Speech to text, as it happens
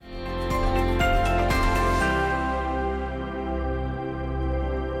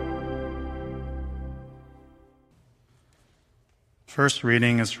First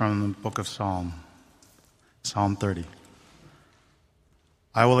reading is from the book of Psalm 30.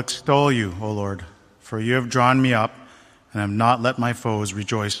 I will extol you, O Lord, for you have drawn me up and have not let my foes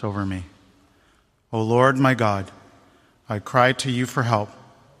rejoice over me. O Lord, my God, I cried to you for help,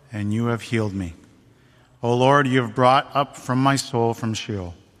 and you have healed me. O Lord, you have brought up from my soul from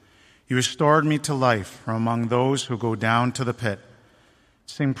Sheol. You restored me to life from among those who go down to the pit.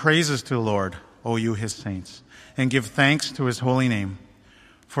 Sing praises to the Lord, O you his saints, and give thanks to his holy name.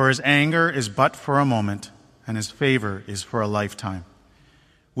 For his anger is but for a moment, and his favor is for a lifetime.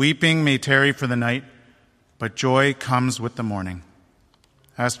 Weeping may tarry for the night, but joy comes with the morning.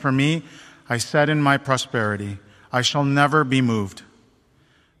 As for me, I said in my prosperity, I shall never be moved.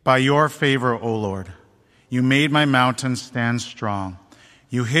 By your favor, O Lord, you made my mountains stand strong.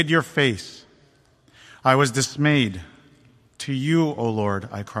 You hid your face. I was dismayed. To you, O Lord,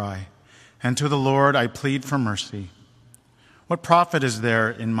 I cry, and to the Lord I plead for mercy. What profit is there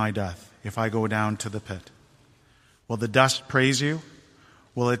in my death if I go down to the pit? Will the dust praise you?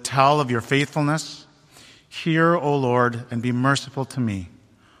 Will it tell of your faithfulness? Hear, O Lord, and be merciful to me.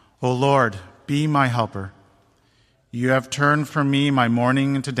 O Lord, be my helper. You have turned from me my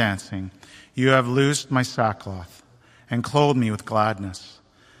mourning into dancing. You have loosed my sackcloth and clothed me with gladness,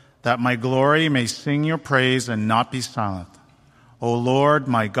 that my glory may sing your praise and not be silent. O Lord,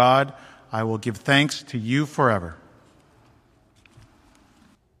 my God, I will give thanks to you forever.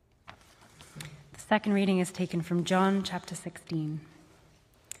 The second reading is taken from John chapter 16.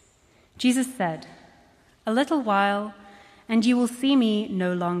 Jesus said, "A little while, and you will see me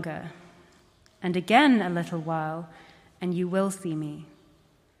no longer. And again a little while, and you will see me."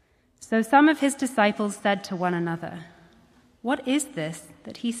 So some of his disciples said to one another, "What is this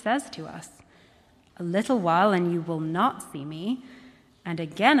that he says to us? A little while, and you will not see me, and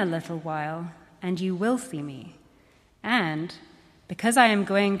again a little while, and you will see me, and because I am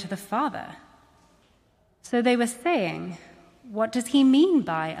going to the Father." So they were saying, "What does he mean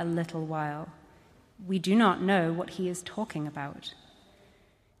by a little while? We do not know what he is talking about."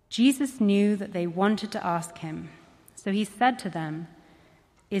 Jesus knew that they wanted to ask him, so he said to them,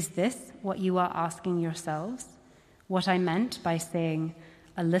 "Is this what you are asking yourselves? What I meant by saying,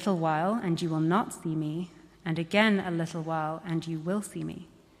 'A little while, and you will not see me,' and again a little while, and you will see me?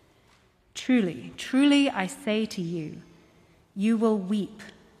 Truly, truly, I say to you, you will weep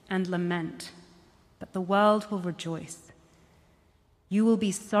and lament, but the world will rejoice. You will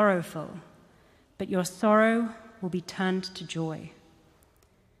be sorrowful, but your sorrow will be turned to joy.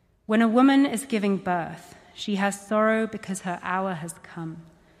 When a woman is giving birth, she has sorrow because her hour has come.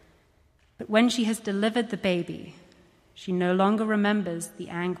 But when she has delivered the baby, she no longer remembers the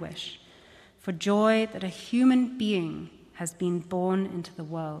anguish for joy that a human being has been born into the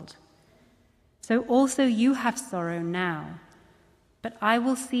world. So also you have sorrow now, but I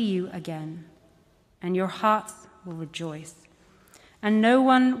will see you again, and your hearts will rejoice, and no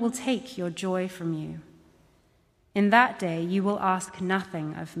one will take your joy from you. In that day you will ask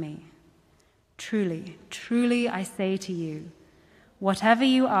nothing of me. Truly, truly, I say to you, whatever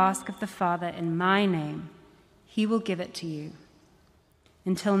you ask of the Father in my name, he will give it to you.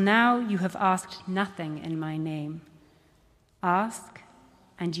 Until now you have asked nothing in my name. Ask,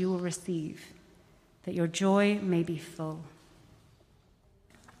 and you will receive, that your joy may be full."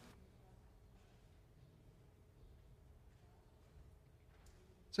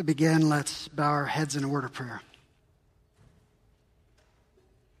 To begin, let's bow our heads in a word of prayer.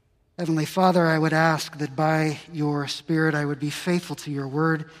 Heavenly Father, I would ask that by your Spirit I would be faithful to your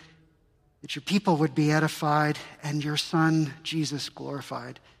word, that your people would be edified, and your Son, Jesus,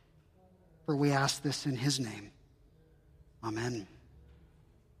 glorified. For we ask this in his name. Amen.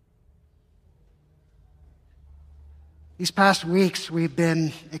 These past weeks, we've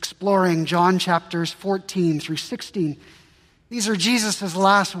been exploring John chapters 14 through 16. These are Jesus'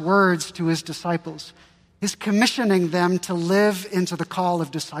 last words to his disciples, his commissioning them to live into the call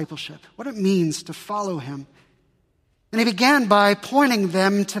of discipleship, what it means to follow him. And he began by pointing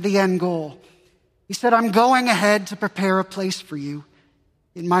them to the end goal. He said, "I'm going ahead to prepare a place for you.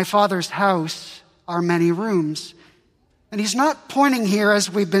 In my Father's house are many rooms." And he's not pointing here, as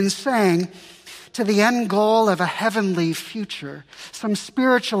we've been saying, to the end goal of a heavenly future, some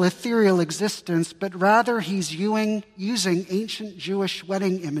spiritual ethereal existence, but rather he's using ancient Jewish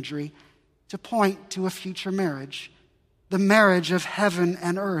wedding imagery to point to a future marriage, the marriage of heaven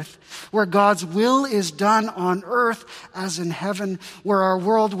and earth, where God's will is done on earth as in heaven, where our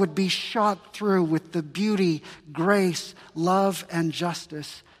world would be shot through with the beauty, grace, love, and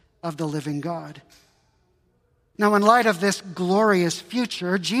justice of the living God. Now, in light of this glorious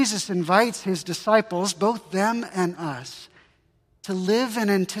future, Jesus invites his disciples, both them and us, to live in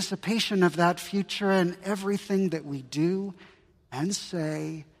anticipation of that future in everything that we do and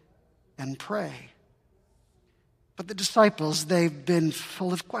say and pray. But the disciples, they've been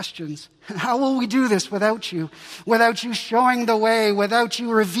full of questions. How will we do this without you? Without you showing the way, without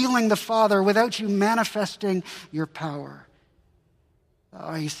you revealing the Father, without you manifesting your power?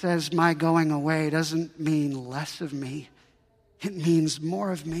 He says, my going away doesn't mean less of me. It means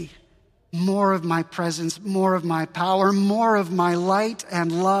more of me, more of my presence, more of my power, more of my light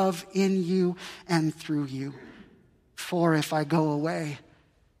and love in you and through you. For if I go away,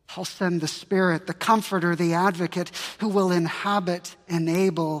 I'll send the Spirit, the Comforter, the Advocate, who will inhabit,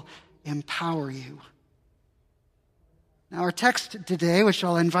 enable, empower you. Now, our text today, which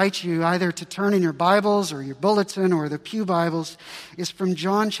I'll invite you either to turn in your Bibles or your bulletin or the Pew Bibles, is from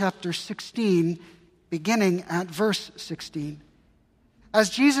John chapter 16, beginning at verse 16. As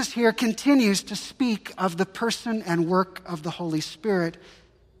Jesus here continues to speak of the person and work of the Holy Spirit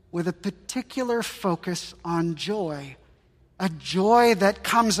with a particular focus on joy. A joy that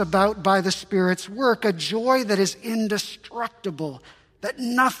comes about by the Spirit's work, a joy that is indestructible, that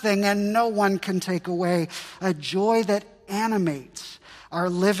nothing and no one can take away, a joy that animates our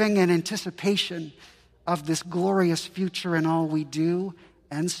living in anticipation of this glorious future in all we do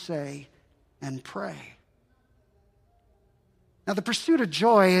and say and pray. Now, the pursuit of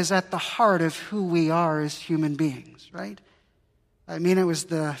joy is at the heart of who we are as human beings, right? I mean, it was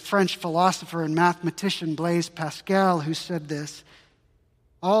the French philosopher and mathematician Blaise Pascal who said this: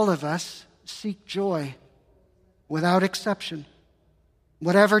 all of us seek joy without exception.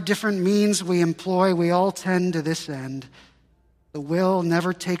 Whatever different means we employ, we all tend to this end. The will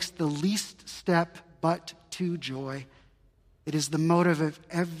never takes the least step but to joy. It is the motive of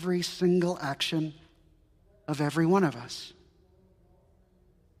every single action of every one of us.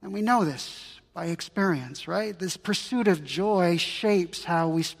 And we know this by experience, right? This pursuit of joy shapes how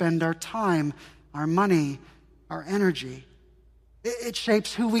we spend our time, our money, our energy. It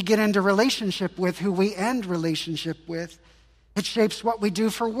shapes who we get into relationship with, who we end relationship with. It shapes what we do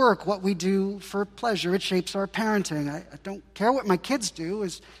for work, what we do for pleasure. It shapes our parenting. I don't care what my kids do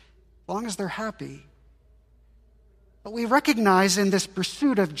as long as they're happy. But we recognize in this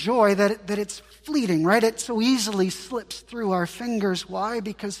pursuit of joy that it's fleeting, right? It so easily slips through our fingers. Why?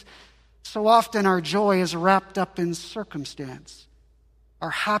 Because so often our joy is wrapped up in circumstance. Our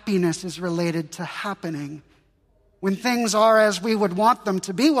happiness is related to happening. When things are as we would want them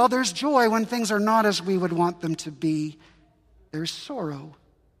to be, well, there's joy. When things are not as we would want them to be, there's sorrow.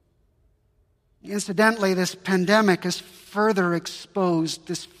 Incidentally, this pandemic has further exposed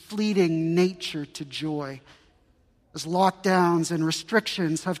this fleeting nature to joy, as lockdowns and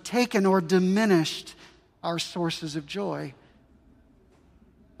restrictions have taken or diminished our sources of joy.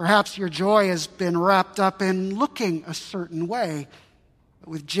 Perhaps your joy has been wrapped up in looking a certain way.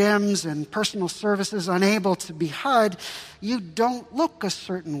 With gyms and personal services unable to be had, you don't look a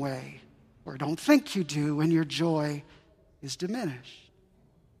certain way, or don't think you do, and your joy is diminished.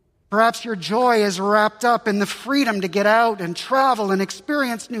 Perhaps your joy is wrapped up in the freedom to get out and travel and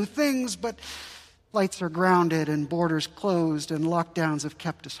experience new things, but flights are grounded and borders closed and lockdowns have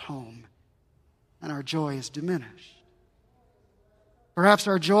kept us home, and our joy is diminished. Perhaps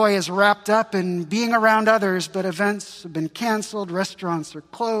our joy is wrapped up in being around others, but events have been canceled, restaurants are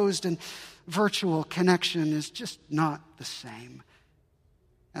closed, and virtual connection is just not the same,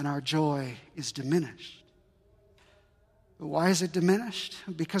 and our joy is diminished. But why is it diminished?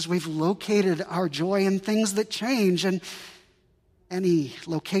 Because we've located our joy in things that change, and any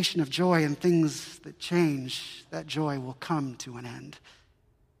location of joy in things that change, that joy will come to an end.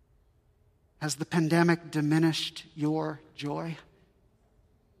 Has the pandemic diminished your joy?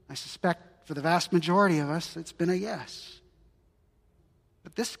 I suspect for the vast majority of us, it's been a yes.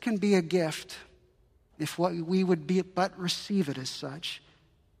 But this can be a gift if what we would be but receive it as such.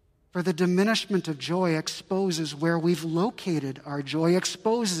 For the diminishment of joy exposes where we've located our joy,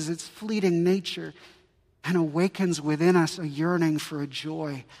 exposes its fleeting nature, and awakens within us a yearning for a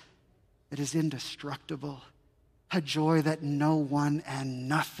joy that is indestructible, a joy that no one and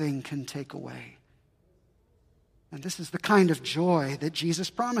nothing can take away. And this is the kind of joy that Jesus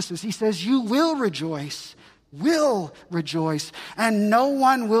promises. He says, you will rejoice, and no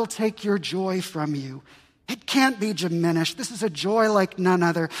one will take your joy from you. It can't be diminished. This is a joy like none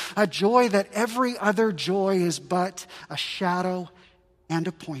other, a joy that every other joy is but a shadow and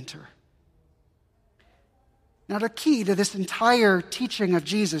a pointer. Now, the key to this entire teaching of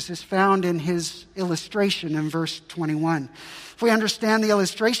Jesus is found in his illustration in verse 21. If we understand the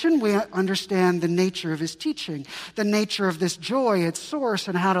illustration, we understand the nature of his teaching, the nature of this joy, its source,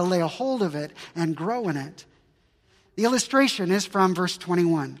 and how to lay a hold of it and grow in it. The illustration is from verse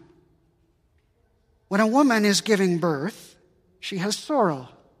 21. When a woman is giving birth, she has sorrow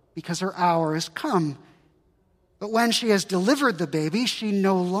because her hour has come. But when she has delivered the baby, she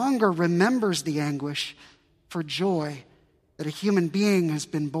no longer remembers the anguish for joy that a human being has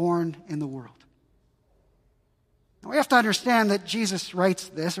been born in the world. Now, we have to understand that Jesus writes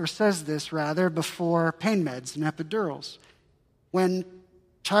this, or says this rather, before pain meds and epidurals, when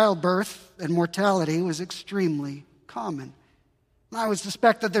childbirth and mortality was extremely common. I would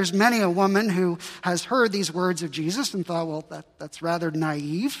suspect that there's many a woman who has heard these words of Jesus and thought, well, that's rather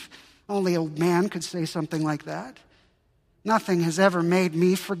naive. Only a man could say something like that. Nothing has ever made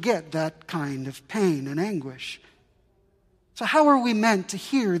me forget that kind of pain and anguish. So how are we meant to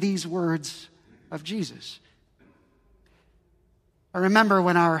hear these words of Jesus? I remember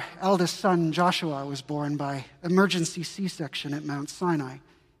when our eldest son, Joshua, was born by emergency C-section at Mount Sinai.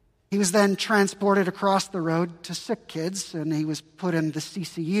 He was then transported across the road to sick kids, and he was put in the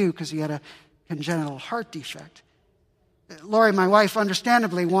CCU because he had a congenital heart defect. Lori, my wife,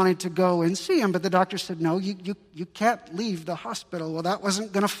 understandably wanted to go and see him, but the doctor said, no, you can't leave the hospital. Well, that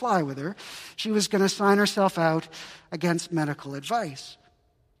wasn't going to fly with her. She was going to sign herself out against medical advice.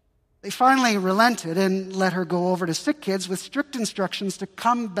 They finally relented and let her go over to sick kids with strict instructions to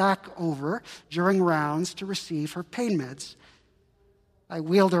come back over during rounds to receive her pain meds. I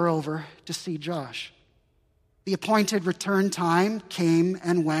wheeled her over to see Josh. The appointed return time came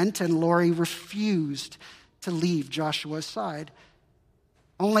and went, and Lori refused to leave Joshua's side.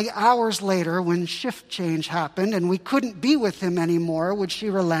 Only hours later, when shift change happened and we couldn't be with him anymore, would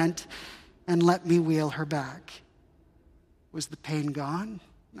she relent and let me wheel her back. Was the pain gone?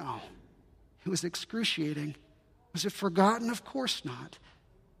 No. It was excruciating. Was it forgotten? Of course not.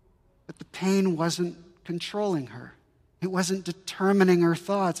 But the pain wasn't controlling her. It wasn't determining her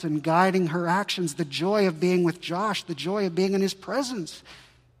thoughts and guiding her actions. The joy of being with Josh, the joy of being in his presence,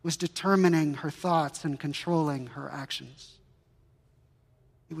 was determining her thoughts and controlling her actions.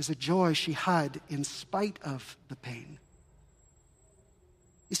 It was a joy she had in spite of the pain.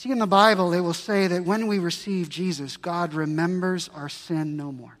 You see, in the Bible, it will say that when we receive Jesus, God remembers our sin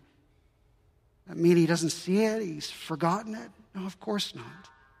no more. That mean he doesn't see it? He's forgotten it? No, of course not.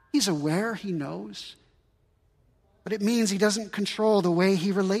 He's aware, he knows. But it means he doesn't control the way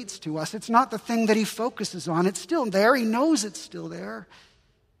he relates to us. It's not the thing that he focuses on. It's still there. He knows it's still there.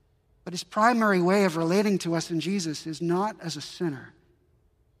 But his primary way of relating to us in Jesus is not as a sinner,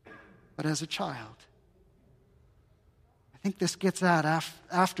 but as a child. I think this gets at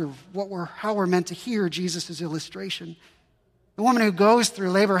after how we're meant to hear Jesus' illustration. The woman who goes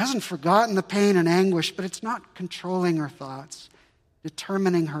through labor hasn't forgotten the pain and anguish, but it's not controlling her thoughts,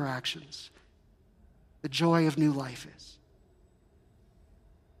 determining her actions. The joy of new life is.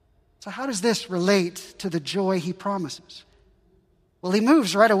 So how does this relate to the joy he promises? Well, he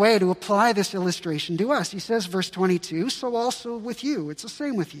moves right away to apply this illustration to us. He says, verse 22, so also with you. It's the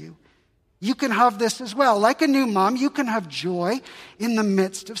same with you. You can have this as well. Like a new mom, you can have joy in the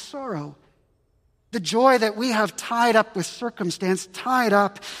midst of sorrow. The joy that we have tied up with circumstance, tied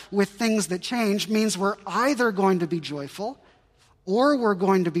up with things that change, means we're either going to be joyful or we're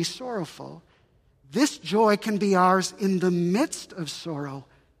going to be sorrowful. This joy can be ours in the midst of sorrow.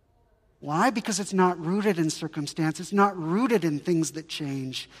 Why? Because it's not rooted in circumstance. It's not rooted in things that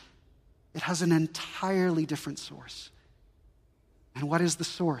change. It has an entirely different source. And what is the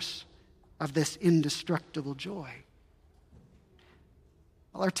source of this indestructible joy?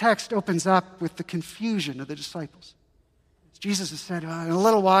 Well, our text opens up with the confusion of the disciples. Jesus has said, in a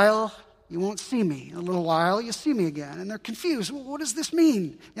little while, you won't see me. In a little while, you'll see me again. And they're confused. Well, what does this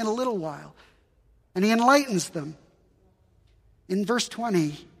mean, in a little while? And he enlightens them. In verse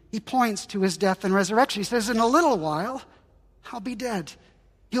 20, he points to his death and resurrection. He says, in a little while, I'll be dead.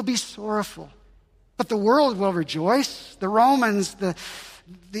 You'll be sorrowful. But the world will rejoice. The Romans,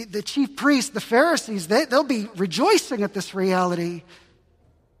 the chief priests, the Pharisees, they'll be rejoicing at this reality.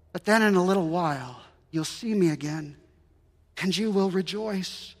 But then in a little while, you'll see me again, and you will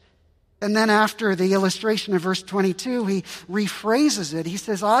rejoice. And then after the illustration of verse 22, he rephrases it. He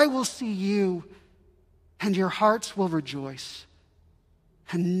says, I will see you, and your hearts will rejoice,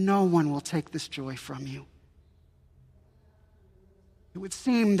 and no one will take this joy from you. It would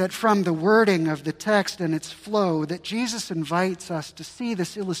seem that from the wording of the text and its flow, that Jesus invites us to see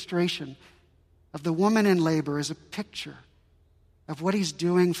this illustration of the woman in labor as a picture of what he's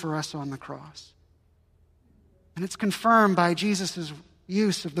doing for us on the cross. And it's confirmed by Jesus'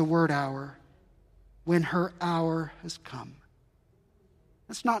 use of the word hour, when her hour has come.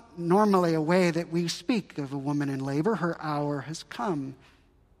 That's not normally a way that we speak of a woman in labor. Her hour has come.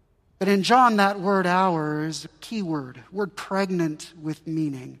 But in John, that word hour is a key word pregnant with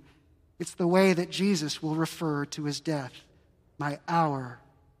meaning. It's the way that Jesus will refer to his death. My hour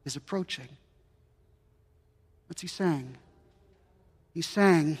is approaching. What's he saying? He's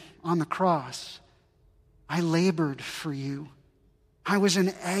saying on the cross, I labored for you. I was in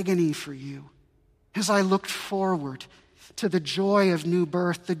agony for you. As I looked forward to the joy of new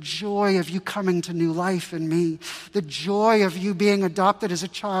birth, the joy of you coming to new life in me, the joy of you being adopted as a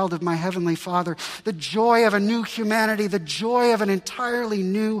child of my heavenly Father, the joy of a new humanity, the joy of an entirely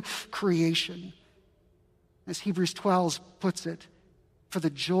new creation. As Hebrews 12 puts it, for the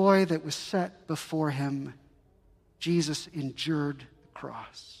joy that was set before him, Jesus endured the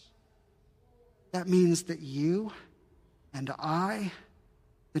cross. That means that you and I,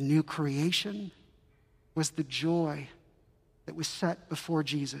 the new creation, was the joy that was set before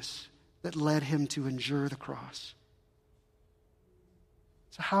Jesus that led him to endure the cross.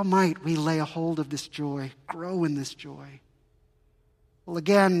 So how might we lay a hold of this joy, grow in this joy? Well,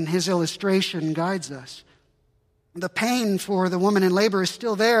 again, his illustration guides us. The pain for the woman in labor is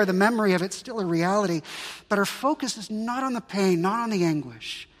still there. The memory of it's still a reality. But her focus is not on the pain, not on the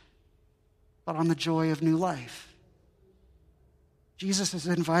anguish, but on the joy of new life. Jesus is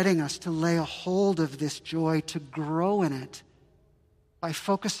inviting us to lay a hold of this joy, to grow in it by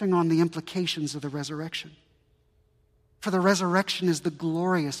focusing on the implications of the resurrection. For the resurrection is the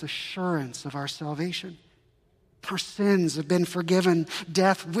glorious assurance of our salvation. Our sins have been forgiven.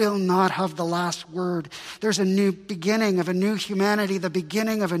 Death will not have the last word. There's a new beginning of a new humanity, the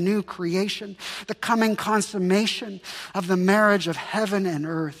beginning of a new creation, the coming consummation of the marriage of heaven and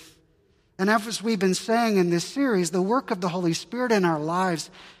earth. And as we've been saying in this series, the work of the Holy Spirit in our lives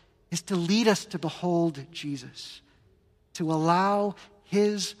is to lead us to behold Jesus, to allow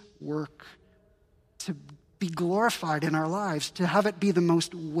his work to be glorified in our lives, to have it be the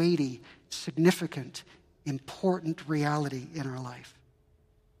most weighty, significant, important reality in our life.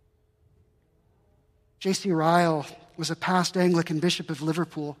 J.C. Ryle was a past Anglican bishop of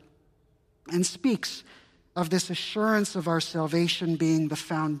Liverpool and speaks of this assurance of our salvation being the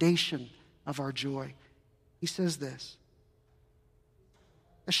foundation of our joy. He says this: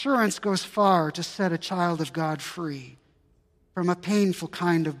 assurance goes far to set a child of God free from a painful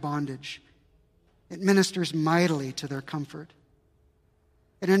kind of bondage. It ministers mightily to their comfort.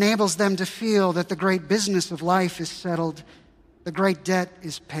 It enables them to feel that the great business of life is settled, the great debt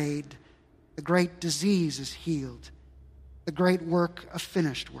is paid, the great disease is healed, the great work a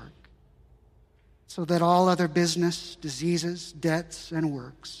finished work, so that all other business, diseases, debts, and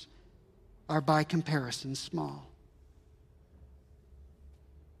works are by comparison small.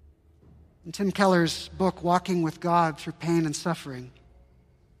 In Tim Keller's book, Walking with God Through Pain and Suffering,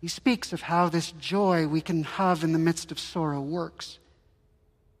 he speaks of how this joy we can have in the midst of sorrow works.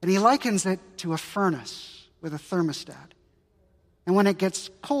 And he likens it to a furnace with a thermostat. And when it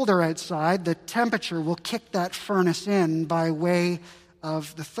gets colder outside, the temperature will kick that furnace in by way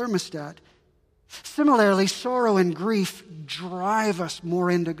of the thermostat. Similarly, sorrow and grief drive us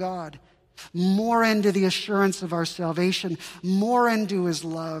more into God, more into the assurance of our salvation, more into his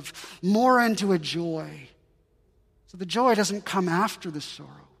love, more into a joy. So the joy doesn't come after the sorrow.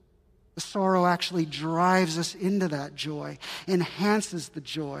 The sorrow actually drives us into that joy, enhances the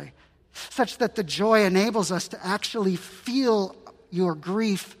joy, such that the joy enables us to actually feel your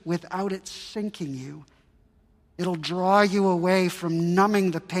grief without it sinking you. It'll draw you away from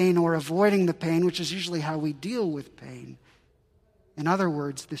numbing the pain or avoiding the pain, which is usually how we deal with pain. In other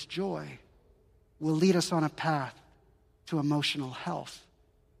words, this joy will lead us on a path to emotional health.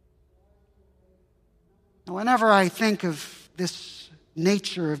 Now, whenever I think of this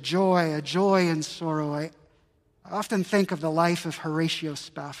nature of joy, a joy in sorrow, I often think of the life of Horatio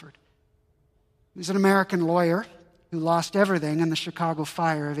Spafford. He was an American lawyer who lost everything in the Chicago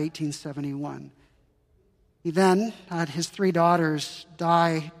fire of 1871. He then had his 3 daughters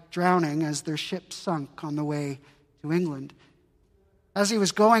die drowning as their ship sunk on the way to England. As he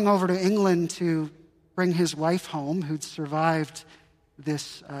was going over to England to bring his wife home, who'd survived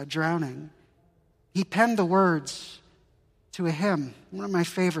this drowning, he penned the words to a hymn, one of my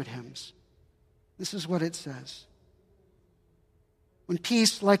favorite hymns. This is what it says: when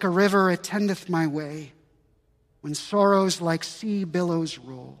peace like a river attendeth my way, when sorrows like sea billows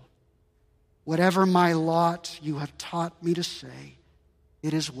roll, whatever my lot you have taught me to say,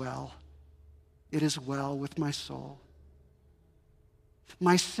 it is well with my soul.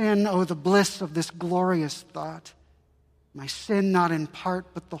 My sin, oh, the bliss of this glorious thought, my sin not in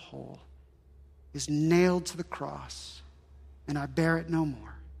part but the whole, is nailed to the cross, and I bear it no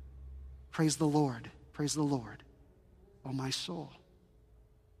more. Praise the Lord, oh my soul.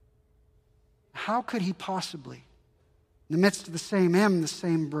 How could he possibly, in the midst of the same hymn, the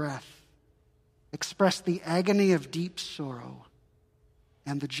same breath, express the agony of deep sorrow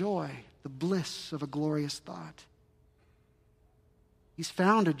and the joy, the bliss of a glorious thought? He's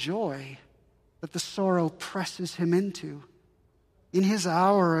found a joy that the sorrow presses him into. In his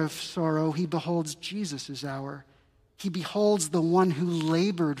hour of sorrow, he beholds Jesus' hour. He beholds the one who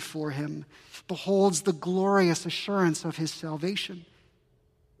labored for him, beholds the glorious assurance of his salvation.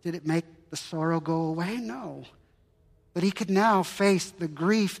 Did it make the sorrow go away? No. But he could now face the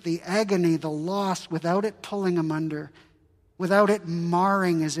grief, the agony, the loss without it pulling him under, without it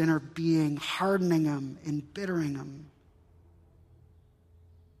marring his inner being, hardening him, embittering him.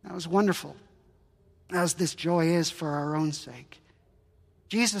 That was wonderful, as this joy is for our own sake.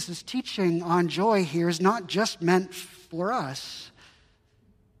 Jesus' teaching on joy here is not just meant for us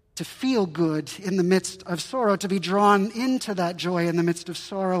to feel good in the midst of sorrow, to be drawn into that joy in the midst of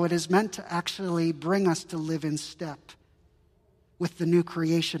sorrow. It is meant to actually bring us to live in step with the new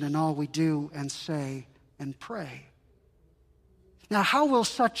creation in all we do and say and pray. Now, how will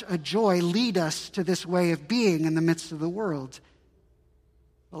such a joy lead us to this way of being in the midst of the world?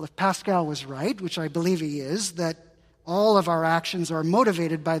 Well, if Pascal was right, which I believe he is, that all of our actions are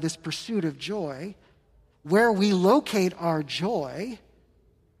motivated by this pursuit of joy, where we locate our joy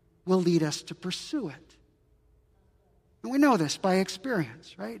will lead us to pursue it. And we know this by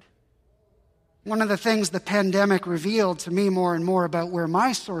experience, right? One of the things the pandemic revealed to me more and more about where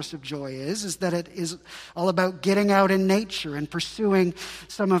my source of joy is that it is all about getting out in nature and pursuing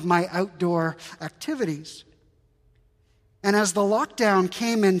some of my outdoor activities. And as the lockdown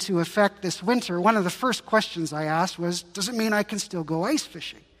came into effect this winter, one of the first questions I asked was, does it mean I can still go ice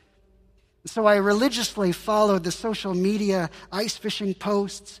fishing? So I religiously followed the social media ice fishing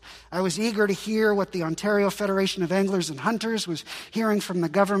posts. I was eager to hear what the Ontario Federation of Anglers and Hunters was hearing from the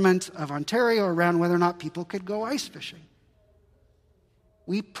government of Ontario around whether or not people could go ice fishing.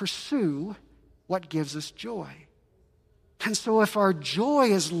 We pursue what gives us joy. And so if our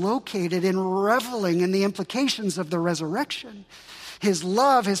joy is located in reveling in the implications of the resurrection, his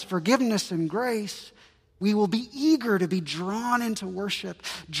love, his forgiveness and grace, we will be eager to be drawn into worship,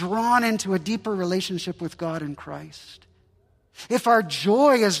 drawn into a deeper relationship with God in Christ. If our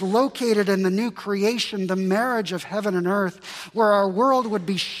joy is located in the new creation, the marriage of heaven and earth, where our world would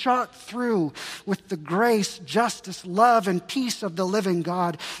be shot through with the grace, justice, love, and peace of the living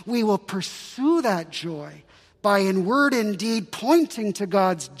God, we will pursue that joy by in word and deed pointing to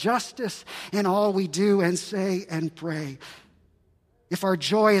God's justice in all we do and say and pray. If our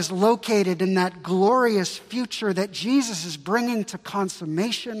joy is located in that glorious future that Jesus is bringing to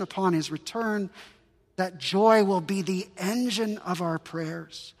consummation upon his return, that joy will be the engine of our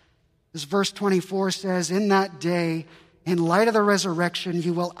prayers. As verse 24 says, in that day, in light of the resurrection,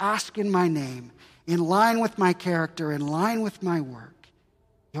 you will ask in my name, in line with my character, in line with my work,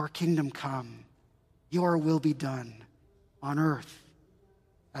 your kingdom come. Your will be done on earth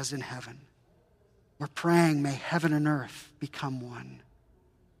as in heaven. We're praying, may heaven and earth become one.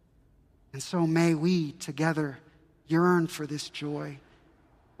 And so may we together yearn for this joy,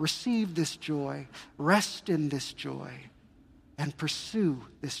 receive this joy, rest in this joy, and pursue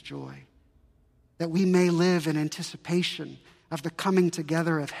this joy, that we may live in anticipation of the coming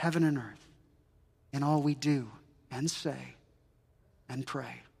together of heaven and earth in all we do and say and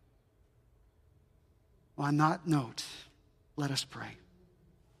pray. On that note, let us pray.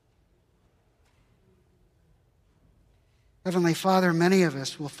 Heavenly Father, many of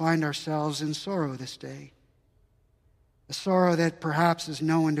us will find ourselves in sorrow this day, a sorrow that perhaps is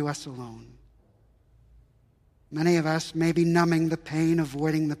known to us alone. Many of us may be numbing the pain,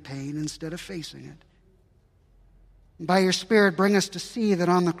 avoiding the pain instead of facing it. By your Spirit, bring us to see that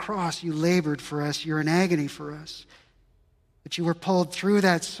on the cross you labored for us, you're in agony for us, that you were pulled through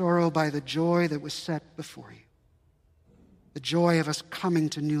that sorrow by the joy that was set before you, the joy of us coming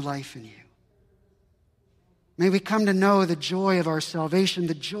to new life in you. May we come to know the joy of our salvation,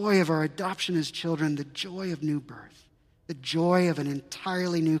 the joy of our adoption as children, the joy of new birth, the joy of an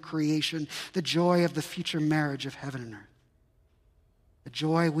entirely new creation, the joy of the future marriage of heaven and earth, the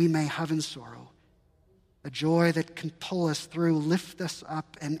joy we may have in sorrow, a joy that can pull us through, lift us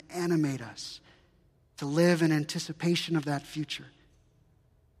up, and animate us to live in anticipation of that future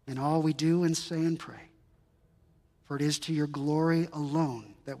in all we do and say and pray. For it is to your glory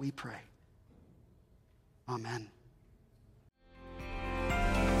alone that we pray. Amen.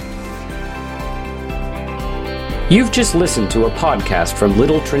 You've just listened to a podcast from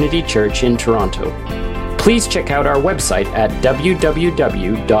Little Trinity Church in Toronto. Please check out our website at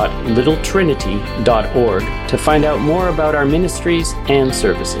www.littletrinity.org to find out more about our ministries and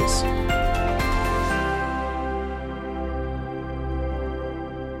services.